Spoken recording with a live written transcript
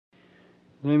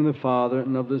In the name of the Father,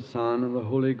 and of the Son, and of the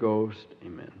Holy Ghost.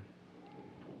 Amen.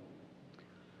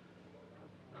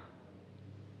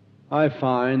 I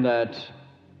find that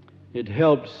it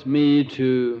helps me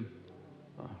to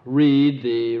read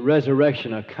the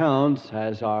resurrection accounts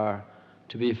as are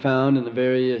to be found in the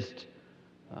various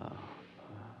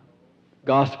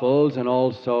Gospels, and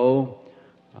also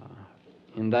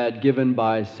in that given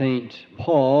by St.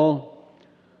 Paul,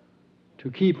 to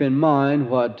keep in mind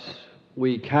what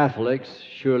we Catholics,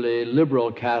 surely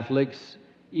liberal Catholics,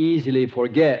 easily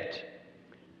forget,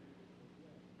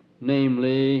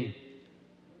 namely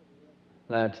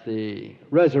that the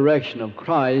resurrection of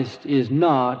Christ is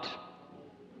not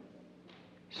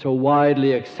so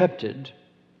widely accepted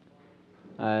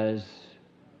as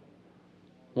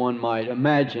one might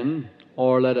imagine,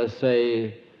 or let us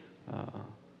say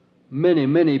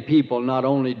many people not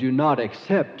only do not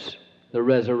accept the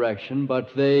resurrection,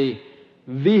 but they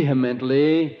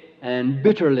vehemently and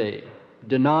bitterly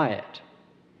deny it.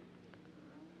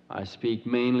 I speak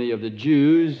mainly of the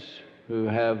Jews, who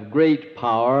have great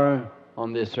power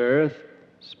on this earth,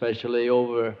 especially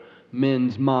over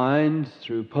men's minds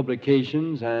through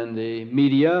publications and the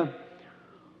media.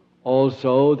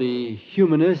 Also the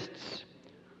humanists,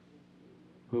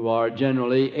 who are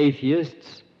generally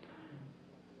atheists,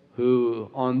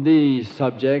 who on these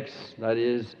subjects, that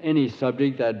is, any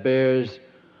subject that bears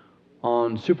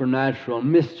on supernatural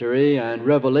mystery and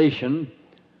revelation,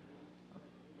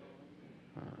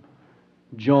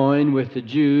 join with the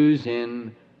Jews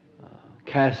in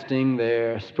casting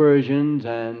their aspersions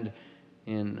and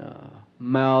in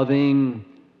mouthing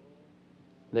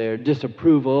their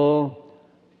disapproval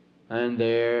and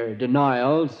their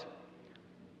denials.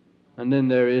 And then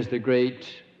there is the great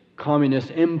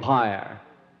communist empire,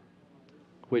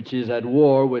 which is at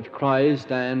war with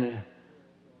Christ and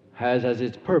has as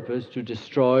its purpose to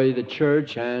destroy the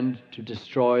church and to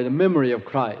destroy the memory of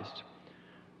Christ.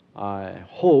 I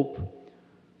hope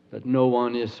that no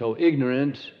one is so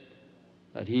ignorant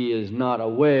that he is not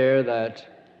aware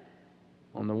that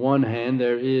on the one hand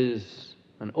there is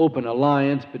an open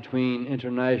alliance between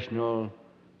international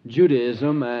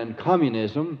Judaism and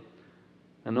communism,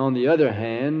 and on the other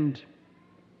hand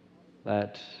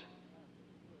that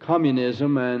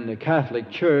communism and the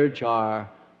Catholic Church are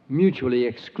mutually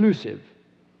exclusive,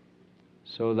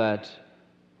 so that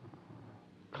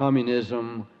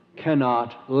communism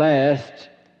cannot last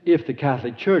if the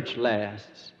Catholic Church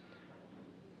lasts.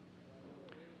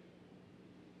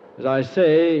 As I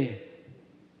say,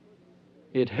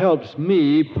 it helps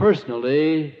me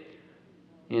personally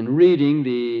in reading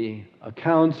the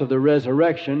accounts of the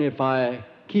resurrection if I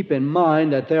keep in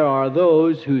mind that there are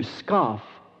those who scoff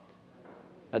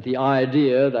at the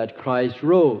idea that Christ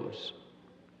rose.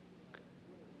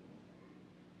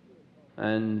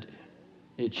 And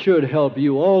it should help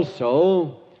you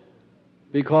also,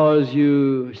 because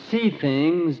you see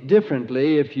things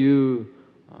differently if you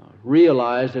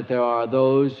realize that there are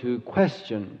those who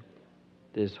question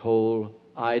this whole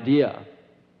idea.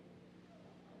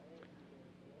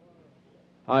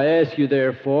 I ask you,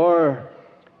 therefore,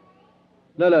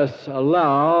 let us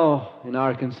allow, in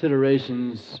our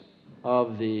considerations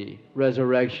of the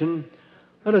resurrection,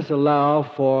 let us allow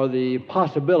for the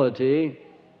possibility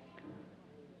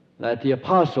that the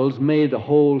apostles made the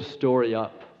whole story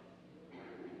up.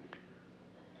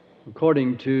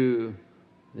 According to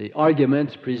the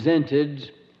arguments presented,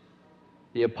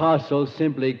 the apostles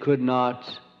simply could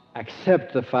not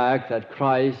accept the fact that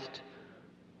Christ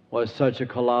was such a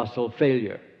colossal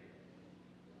failure.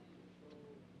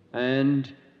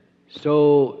 And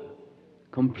so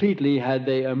completely had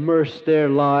they immersed their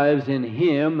lives in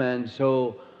Him, and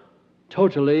so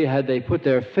totally had they put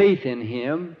their faith in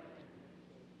Him,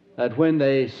 that when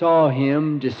they saw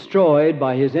Him destroyed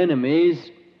by His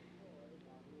enemies,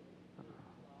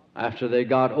 after they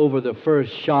got over the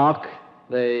first shock,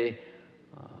 they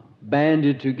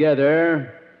banded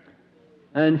together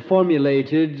and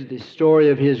formulated the story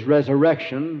of His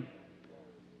resurrection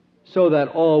so that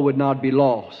all would not be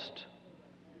lost.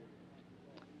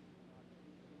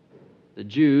 The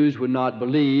Jews would not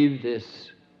believe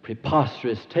this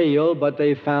preposterous tale, but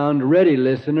they found ready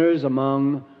listeners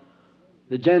among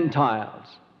the Gentiles.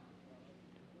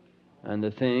 And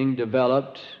the thing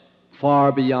developed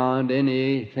far beyond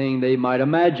anything they might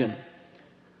imagine.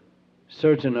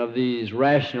 Certain of these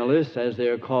rationalists, as they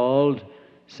are called,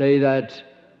 say that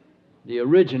the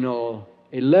original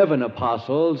 11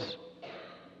 apostles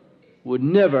would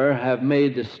never have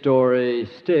made the story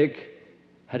stick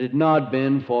had it not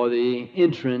been for the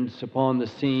entrance upon the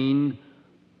scene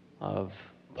of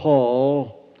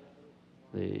Paul,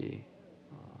 the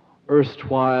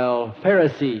erstwhile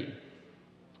Pharisee,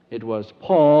 It was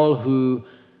Paul who,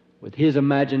 with his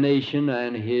imagination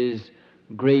and his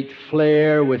great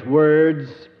flair with words,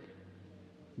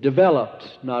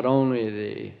 developed not only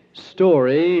the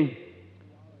story,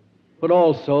 but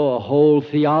also a whole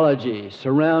theology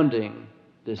surrounding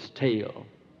this tale.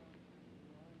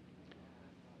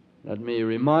 Let me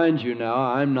remind you now,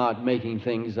 I'm not making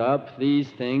things up. These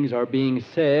things are being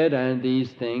said, and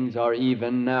these things are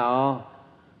even now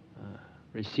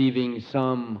receiving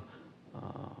some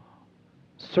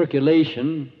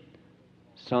circulation,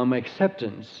 some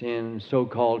acceptance in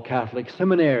so-called Catholic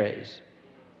seminaries.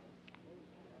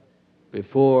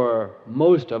 Before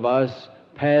most of us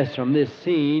pass from this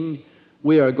scene,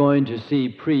 we are going to see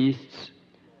priests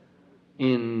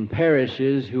in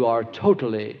parishes who are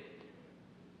totally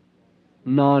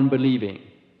non-believing.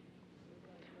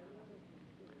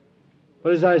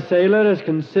 But as I say, let us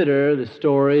consider the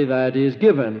story that is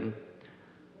given.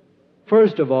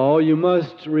 First of all, you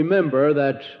must remember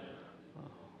that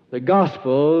the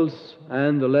Gospels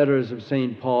and the letters of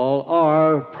St. Paul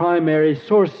are primary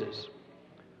sources.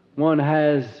 One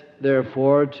has,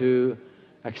 therefore, to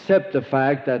accept the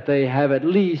fact that they have at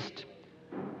least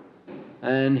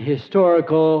an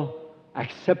historical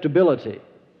acceptability.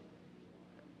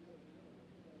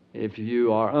 If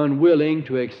you are unwilling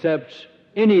to accept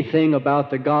anything about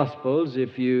the Gospels,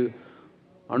 if you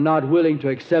are not willing to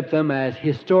accept them as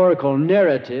historical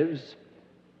narratives,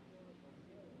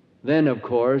 then, of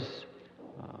course,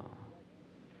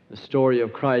 the story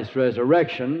of Christ's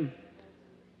resurrection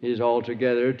is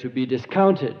altogether to be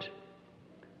discounted.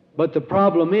 But the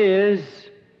problem is,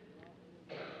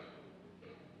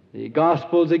 the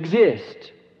Gospels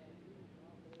exist.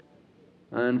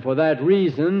 And for that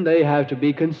reason, they have to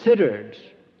be considered.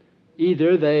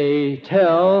 Either they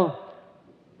tell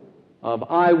of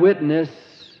eyewitness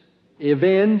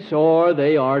events, or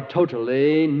they are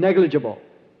totally negligible.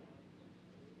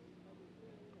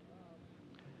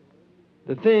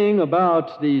 The thing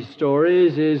about these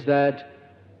stories is that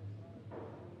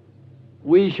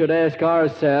we should ask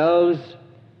ourselves,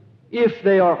 if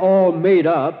they are all made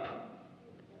up,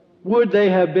 would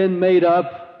they have been made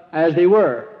up as they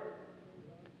were?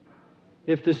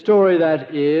 If the story,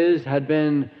 that is, had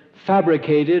been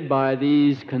fabricated by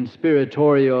these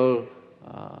conspiratorial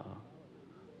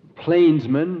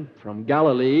plainsmen from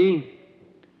Galilee,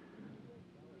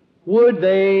 would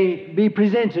they be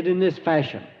presented in this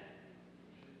fashion?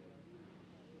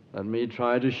 Let me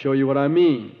try to show you what I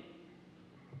mean.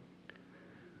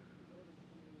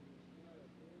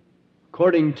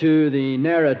 According to the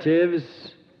narratives,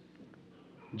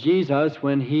 Jesus,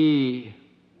 when he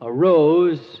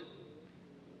arose,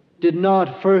 did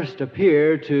not first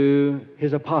appear to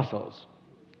his apostles.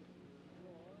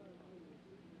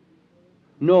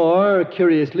 Nor,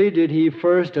 curiously, did he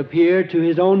first appear to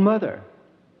his own mother.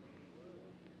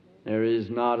 There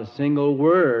is not a single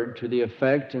word to the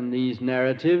effect in these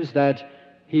narratives that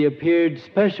he appeared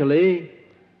specially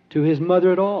to his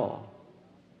mother at all.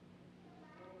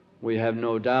 We have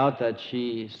no doubt that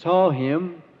she saw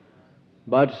him,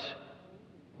 but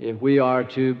if we are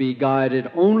to be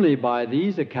guided only by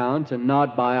these accounts and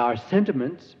not by our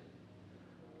sentiments,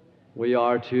 we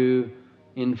are to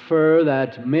infer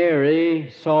that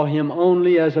Mary saw him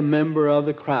only as a member of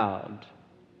the crowd,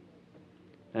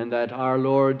 and that our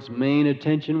Lord's main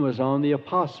attention was on the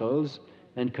apostles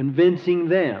and convincing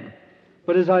them.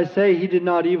 But as I say, he did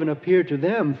not even appear to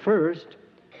them first.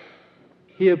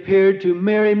 He appeared to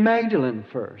Mary Magdalene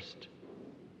first.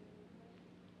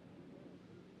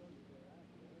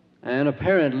 And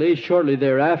apparently, shortly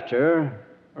thereafter,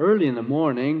 early in the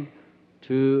morning,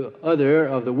 to other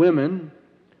of the women.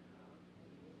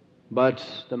 But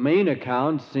the main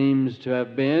account seems to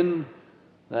have been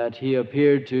that he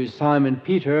appeared to Simon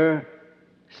Peter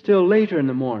still later in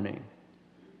the morning.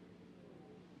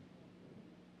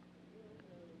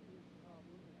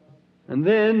 And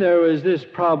then there was this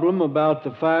problem about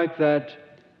the fact that,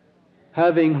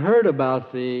 having heard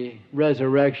about the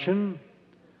resurrection,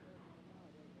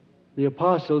 the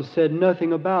apostles said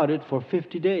nothing about it for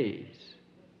 50 days.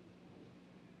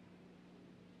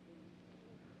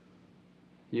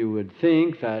 You would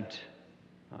think that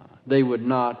they would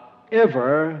not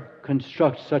ever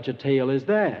construct such a tale as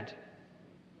that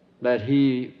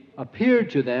he appeared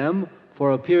to them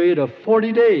for a period of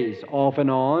 40 days, off and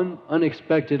on,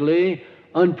 unexpectedly,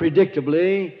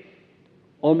 unpredictably,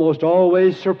 almost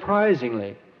always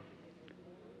surprisingly.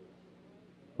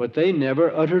 But they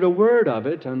never uttered a word of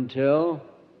it until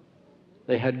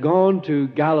they had gone to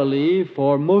Galilee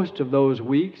for most of those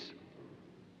weeks,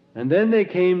 and then they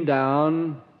came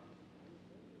down,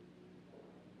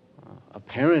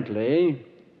 apparently,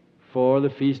 for the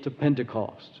Feast of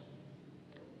Pentecost.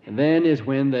 And then is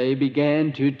when they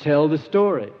began to tell the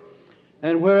story.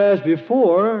 And whereas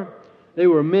before they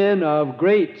were men of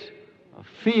great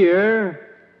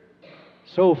fear,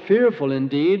 so fearful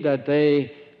indeed that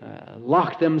they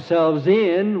locked themselves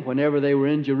in whenever they were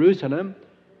in Jerusalem,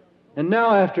 and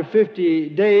now after 50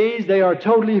 days they are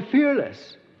totally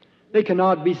fearless. They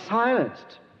cannot be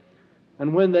silenced.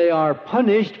 And when they are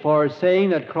punished for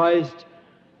saying that Christ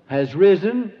has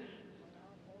risen,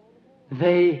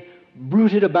 they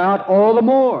bruit it about all the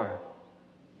more.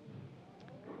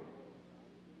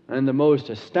 And the most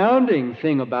astounding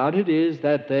thing about it is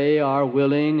that they are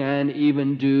willing and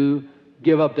even do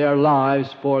give up their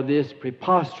lives for this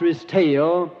preposterous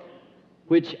tale,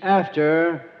 which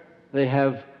after they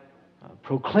have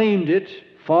proclaimed it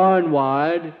far and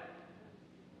wide,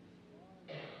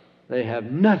 they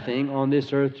have nothing on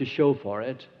this earth to show for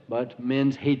it but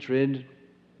men's hatred,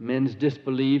 men's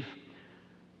disbelief,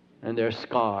 and their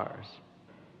scars.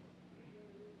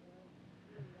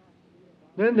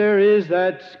 Then there is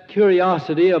that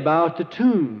curiosity about the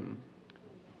tomb.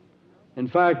 In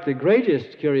fact, the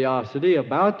greatest curiosity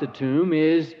about the tomb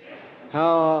is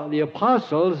how the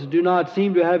apostles do not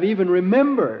seem to have even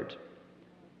remembered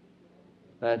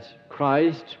that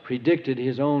Christ predicted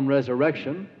his own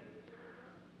resurrection,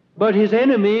 but his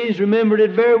enemies remembered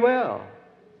it very well.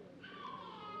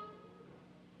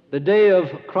 The day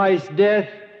of Christ's death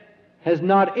has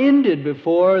not ended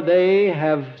before they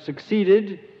have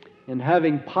succeeded in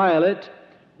having Pilate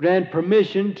grant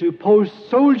permission to post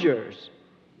soldiers,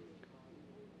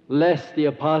 lest the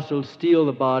apostles steal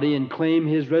the body and claim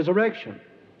his resurrection,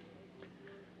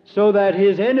 so that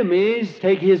his enemies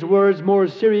take his words more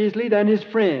seriously than his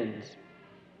friends.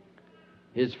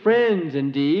 His friends,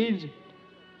 indeed,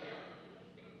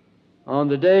 on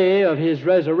the day of his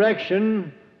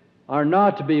resurrection, are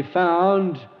not to be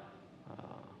found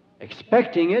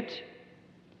expecting it,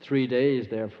 3 days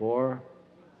therefore.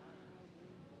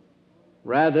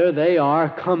 Rather, they are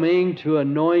coming to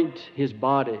anoint his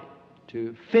body,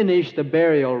 to finish the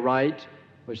burial rite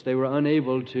which they were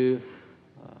unable to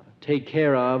take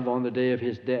care of on the day of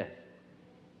his death.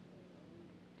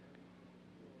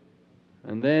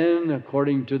 And then,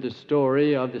 according to the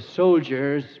story of the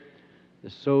soldiers,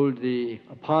 the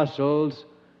apostles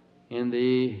in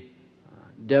the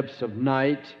depths of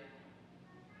night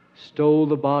stole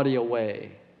the body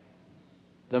away,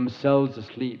 themselves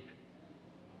asleep.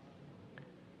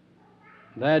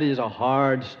 That is a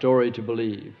hard story to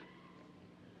believe,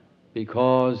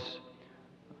 because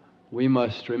we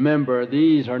must remember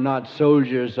these are not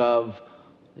soldiers of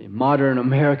the modern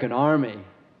American army.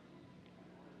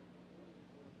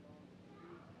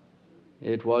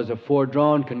 It was a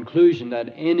foredrawn conclusion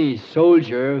that any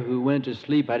soldier who went to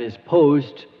sleep at his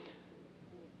post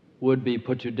would be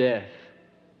put to death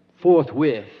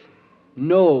forthwith,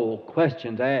 no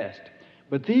questions asked.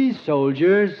 But these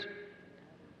soldiers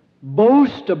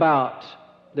boast about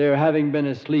their having been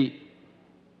asleep.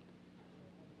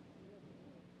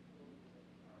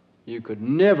 You could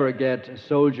never get a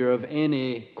soldier of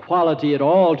any quality at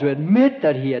all to admit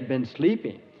that he had been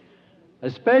sleeping,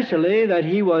 especially that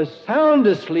he was sound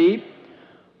asleep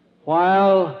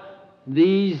while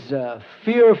these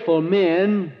fearful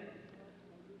men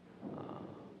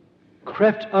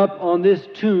crept up on this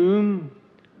tomb,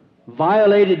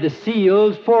 violated the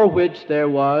seals, for which there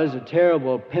was a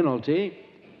terrible penalty,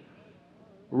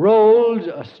 rolled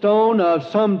a stone of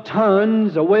some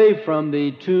tons away from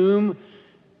the tomb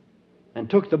and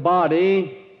took the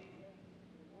body,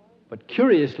 but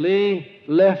curiously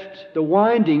left the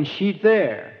winding sheet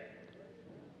there.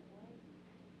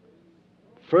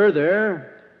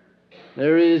 Further,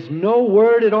 there is no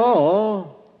word at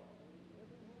all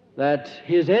that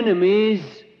his enemies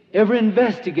ever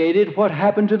investigated what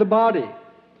happened to the body,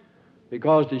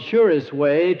 because the surest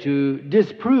way to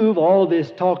disprove all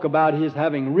this talk about his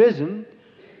having risen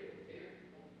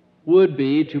would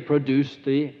be to produce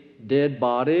the dead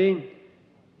body,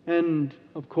 and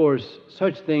of course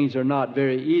such things are not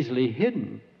very easily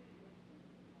hidden.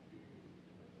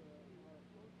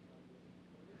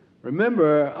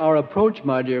 Remember our approach,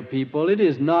 my dear people. It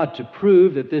is not to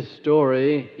prove that this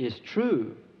story is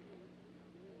true.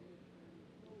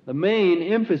 The main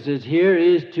emphasis here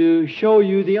is to show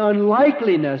you the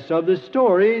unlikeliness of the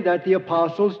story that the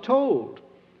apostles told.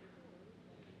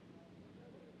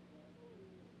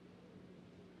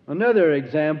 Another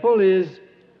example is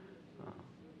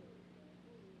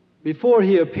before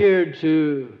he appeared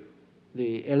to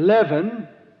the 11,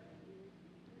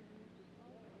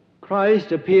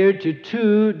 Christ appeared to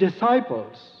 2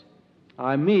 disciples.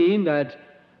 I mean that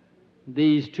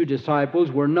these 2 disciples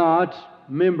were not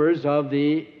members of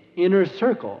the inner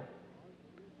circle.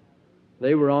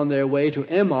 They were on their way to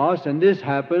Emmaus, and this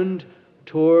happened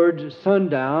toward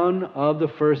sundown of the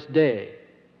first day.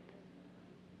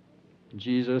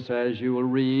 Jesus, as you will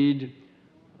read,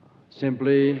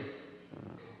 simply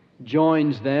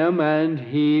joins them, and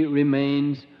he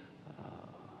remains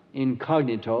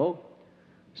incognito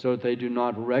so that they do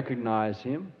not recognize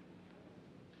him.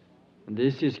 And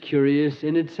this is curious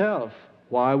in itself.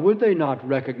 Why would they not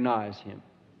recognize him?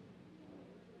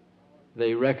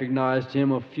 They recognized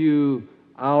him a few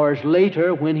hours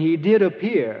later when he did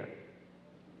appear.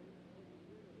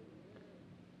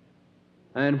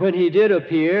 And when he did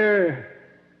appear,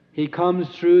 he comes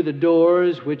through the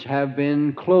doors which have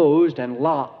been closed and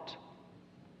locked.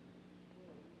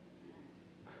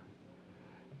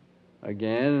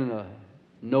 Again, a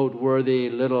noteworthy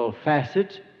little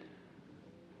facet.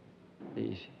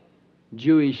 These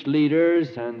Jewish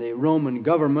leaders and the Roman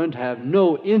government have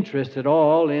no interest at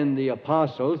all in the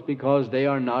apostles because they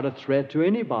are not a threat to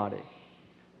anybody.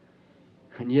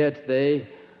 And yet they,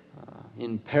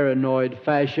 in paranoid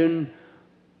fashion,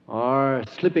 are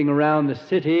slipping around the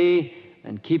city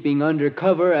and keeping under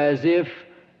cover as if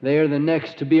they're the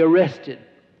next to be arrested.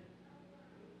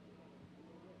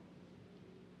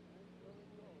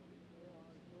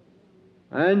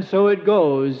 And so it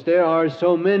goes. There are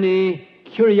so many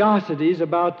curiosities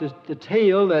about the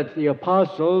tale that the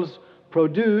apostles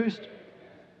produced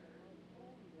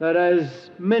that, as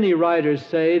many writers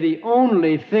say, the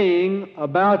only thing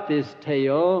about this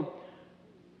tale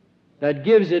that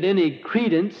gives it any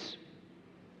credence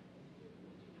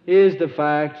is the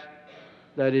fact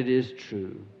that it is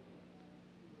true.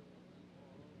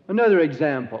 Another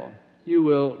example, you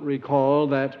will recall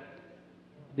that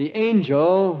the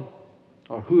angel,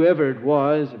 or whoever it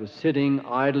was sitting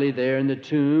idly there in the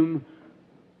tomb,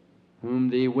 whom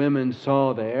the women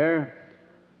saw there,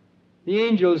 the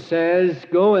angel says,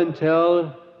 "Go and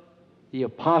tell the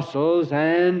apostles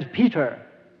and Peter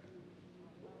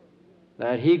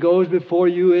that he goes before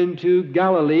you into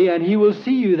Galilee and he will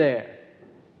see you there."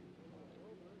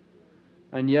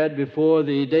 And yet before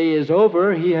the day is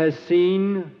over, he has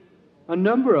seen a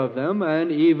number of them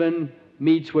and even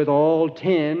meets with all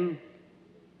 10,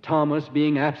 Thomas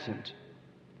being absent.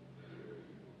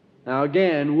 Now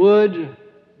again, would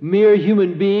mere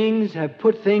human beings have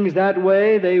put things that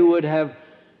way? They would have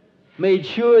made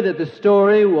sure that the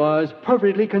story was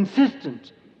perfectly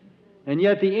consistent. And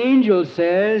yet the angel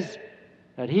says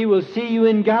that he will see you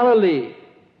in Galilee.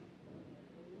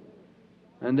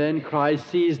 And then Christ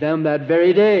sees them that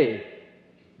very day.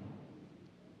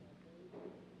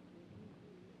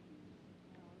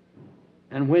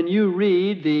 And when you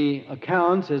read the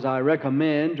accounts, as I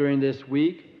recommend during this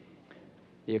week,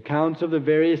 the accounts of the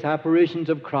various apparitions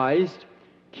of Christ,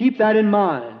 keep that in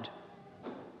mind.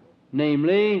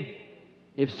 Namely,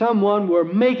 if someone were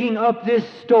making up this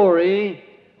story,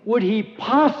 would he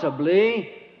possibly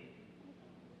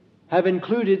have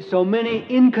included so many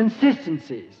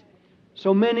inconsistencies,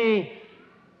 so many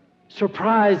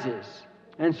surprises,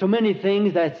 and so many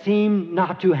things that seem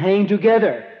not to hang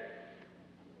together?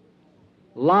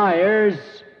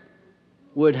 Liars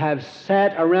would have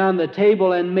sat around the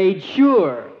table and made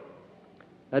sure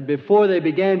that before they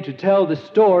began to tell the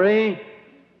story,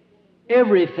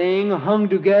 everything hung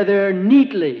together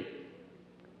neatly.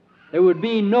 There would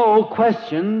be no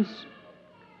questions,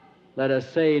 let us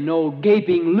say no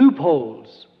gaping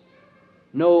loopholes,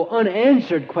 no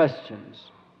unanswered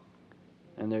questions,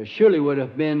 and there surely would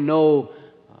have been no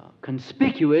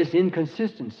conspicuous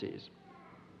inconsistencies.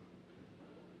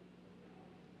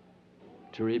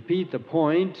 To repeat the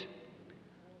point,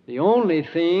 the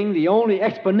only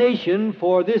explanation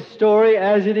for this story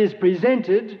as it is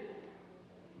presented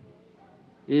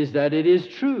is that it is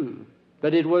true,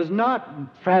 that it was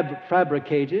not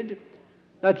fabricated,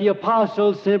 that the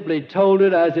apostles simply told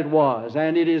it as it was,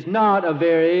 and it is not a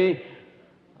very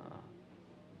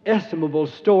estimable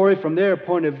story from their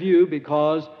point of view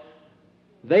because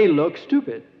they look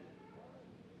stupid.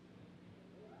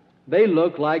 They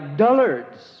look like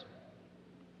dullards.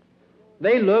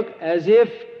 They look as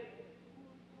if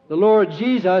the Lord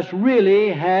Jesus really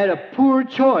had a poor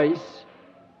choice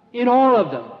in all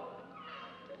of them.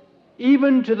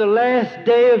 Even to the last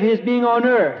day of his being on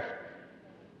earth,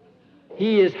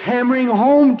 he is hammering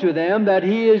home to them that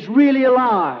he is really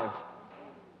alive.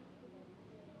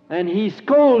 And he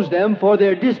scolds them for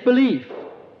their disbelief.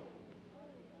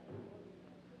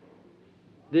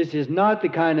 This is not the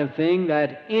kind of thing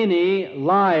that any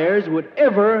liars would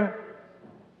ever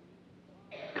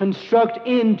construct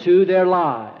into their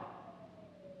lie.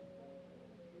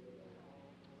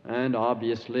 And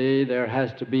obviously there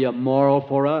has to be a moral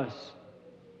for us.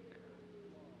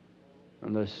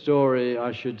 And the story,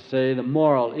 I should say, the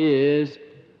moral is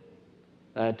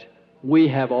that we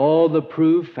have all the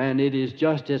proof, and it is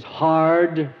just as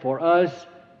hard for us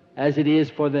as it is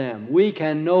for them. We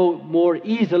can no more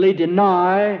easily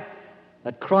deny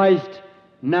that Christ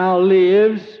now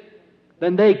lives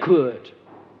than they could.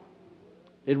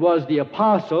 It was the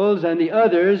apostles and the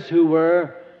others who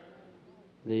were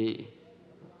the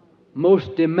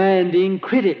most demanding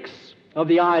critics of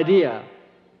the idea.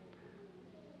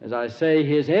 As I say,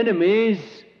 his enemies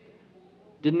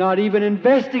did not even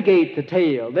investigate the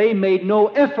tale. They made no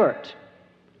effort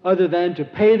other than to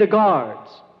pay the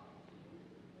guards,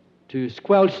 to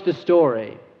squelch the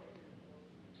story.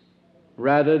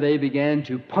 Rather, they began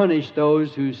to punish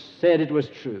those who said it was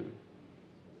true.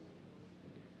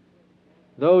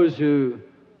 Those who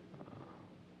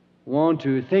want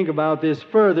to think about this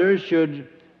further should,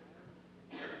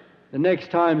 the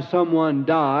next time someone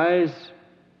dies,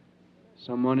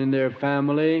 someone in their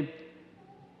family,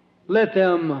 let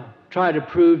them try to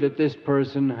prove that this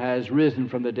person has risen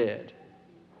from the dead.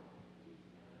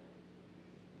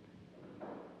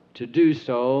 To do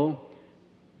so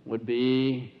would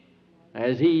be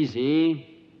as easy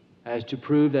as to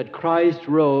prove that Christ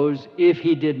rose if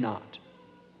he did not.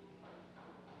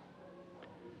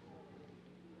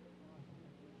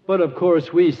 But of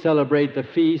course we celebrate the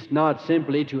feast not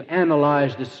simply to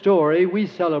analyze the story. We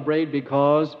celebrate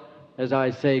because, as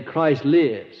I say, Christ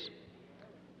lives.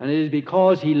 And it is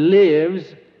because he lives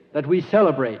that we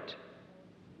celebrate.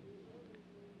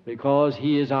 Because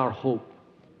he is our hope.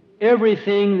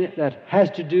 Everything that has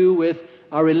to do with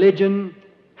our religion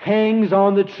hangs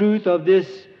on the truth of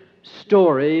this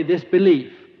story, this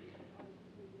belief.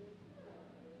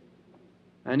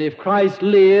 And if Christ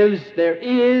lives, there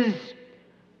is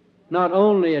not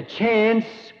only a chance,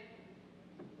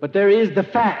 but there is the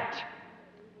fact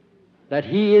that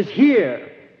he is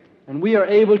here, and we are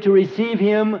able to receive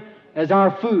him as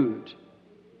our food.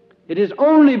 It is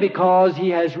only because he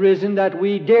has risen that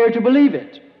we dare to believe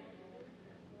it.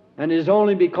 And it is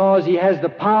only because he has the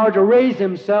power to raise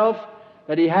himself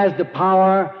that he has the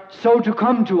power so to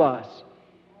come to us.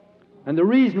 And the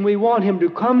reason we want him to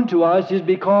come to us is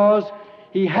because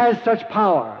he has such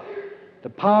power. The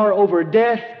power over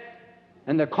death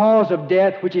and the cause of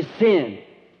death, which is sin.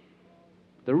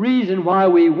 The reason why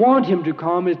we want him to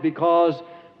come is because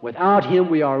without him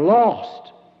we are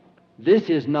lost. This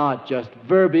is not just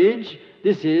verbiage.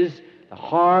 This is the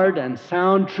hard and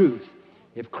sound truth.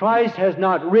 If Christ has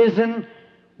not risen,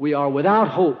 we are without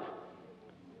hope.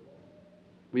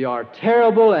 We are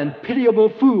terrible and pitiable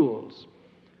fools.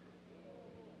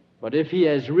 But if he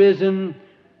has risen,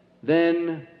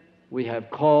 then we have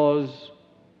cause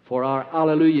for our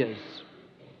alleluias.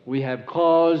 We have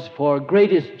cause for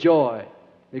greatest joy,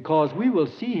 because we will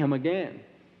see him again,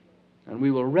 and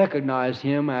we will recognize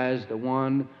him as the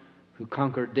one who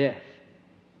conquered death.